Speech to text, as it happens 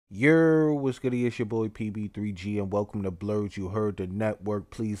What's good? It's your boy PB3G and welcome to Blurred. You heard the network.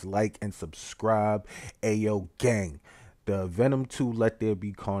 Please like and subscribe. Ayo, gang. The Venom 2 Let There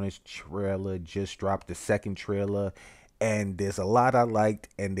Be Carnage trailer just dropped, the second trailer, and there's a lot I liked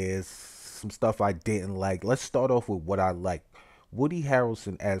and there's some stuff I didn't like. Let's start off with what I like. Woody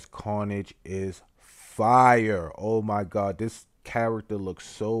Harrelson as Carnage is fire. Oh my god, this character looks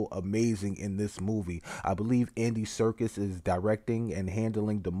so amazing in this movie. I believe Andy Serkis is directing and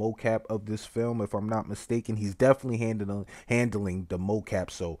handling the mocap of this film. If I'm not mistaken, he's definitely handling the mocap.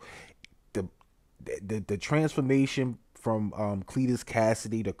 So the the transformation from Cletus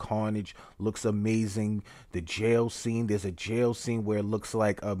Cassidy to Carnage looks amazing. The jail scene, there's a jail scene where it looks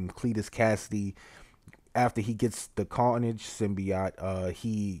like Cletus Cassidy, after he gets the Carnage symbiote,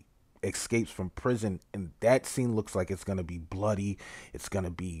 he escapes from prison, and that scene looks like it's gonna be bloody. It's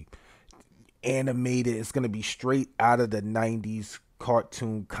gonna be animated. It's gonna be straight out of the '90s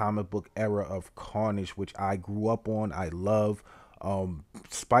cartoon comic book era of Carnage, which I grew up on. I love.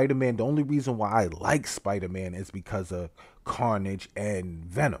 Spider-Man. The only reason why I like Spider-Man is because of Carnage and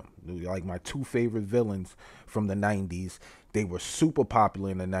Venom, like my two favorite villains from the '90s. They were super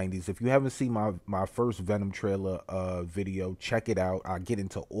popular in the '90s. If you haven't seen my first Venom trailer video, check it out. I'll get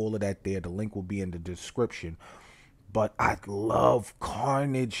into all of that there. The link will be in the description. But I love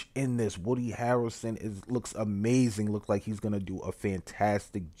Carnage in this. Woody Harrelson looks amazing. Looks like he's gonna do a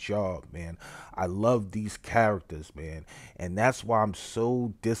fantastic job, man. I love these characters, man, and that's why I'm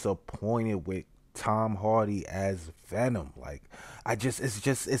so disappointed with Tom Hardy as Venom. Like,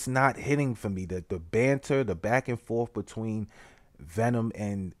 it's not hitting for me. The banter, the back and forth between Venom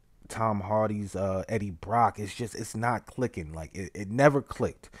and Tom Hardy's Eddie Brock, it's not clicking. Like, it never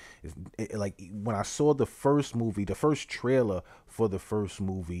clicked. Like, when I saw the first movie, the first trailer for the first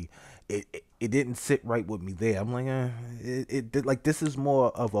movie, it didn't sit right with me there. I'm like, like, this is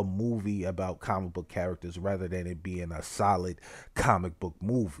more of a movie about comic book characters rather than it being a solid comic book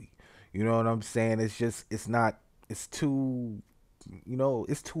movie. You know what I'm saying? It's not, it's too,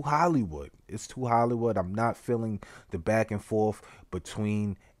 it's too Hollywood. It's too Hollywood. I'm not feeling the back and forth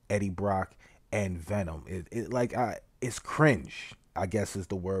between Eddie Brock and Venom. It's cringe, I guess is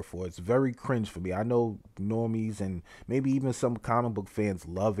the word for it. It's very cringe for me. I know normies and maybe even some comic book fans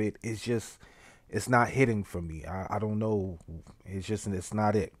love it. It's not hitting for me. I don't know. It's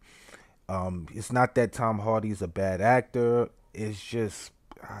not it. It's not that Tom Hardy's a bad actor. It's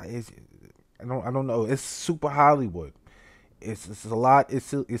I don't know. It's super Hollywood. It's a lot. It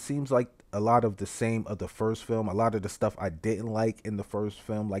seems like a lot of the same of the first film. A lot of the stuff I didn't like in the first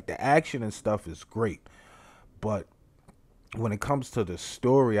film, like the action and stuff, is great, but when it comes to the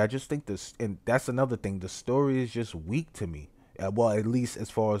story, I just think this, and that's another thing. The story is just weak to me. Well, at least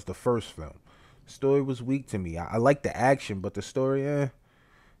as far as the first film, story was weak to me. I like the action, but the story, it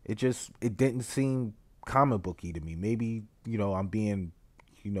didn't seem comic booky to me. Maybe I'm being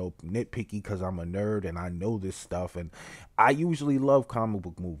nitpicky because I'm a nerd and I know this stuff, and I usually love comic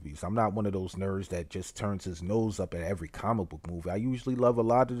book movies. I'm not one of those nerds that just turns his nose up at every comic book movie. I usually love a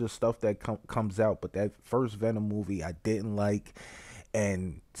lot of the stuff that comes out, but that first Venom movie I didn't like,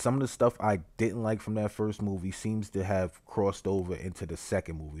 and some of the stuff I didn't like from that first movie seems to have crossed over into the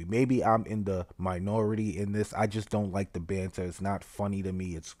second movie. Maybe I'm in the minority in this. I just don't like the banter. It's not funny to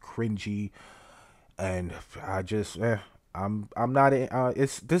me. It's cringy, and I'm not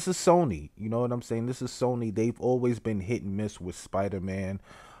it's this is Sony. You know what I'm saying? This is Sony. They've always been hit and miss with Spider-Man.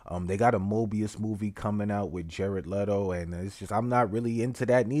 They got a Mobius movie coming out with Jared Leto, and it's just, I'm not really into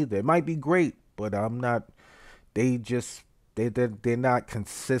that neither. It might be great, but I'm not. They just they're not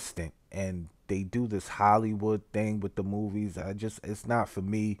consistent, and they do this Hollywood thing with the movies. It's not for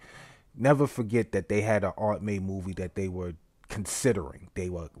me. Never forget that they had an Aunt May movie that they were considering. They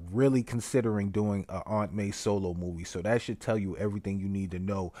were really considering doing a Aunt May solo movie. So that should tell you everything you need to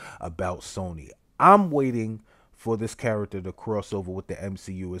know about Sony. I'm waiting for this character to cross over with the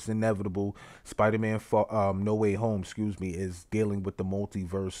MCU. It's inevitable. Spider-Man No Way Home, excuse me, is dealing with the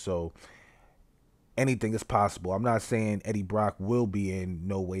multiverse, so anything is possible. I'm not saying Eddie Brock will be in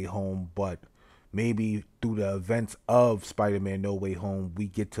No Way Home, but maybe through the events of Spider-Man No Way Home, we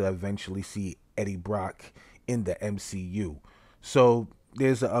get to eventually see Eddie Brock in the MCU. So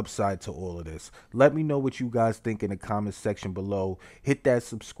there's an upside to all of this. Let me know what you guys think in the comment section below. Hit that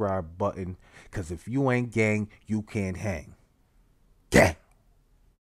subscribe button, because if you ain't gang, you can't hang. Gang.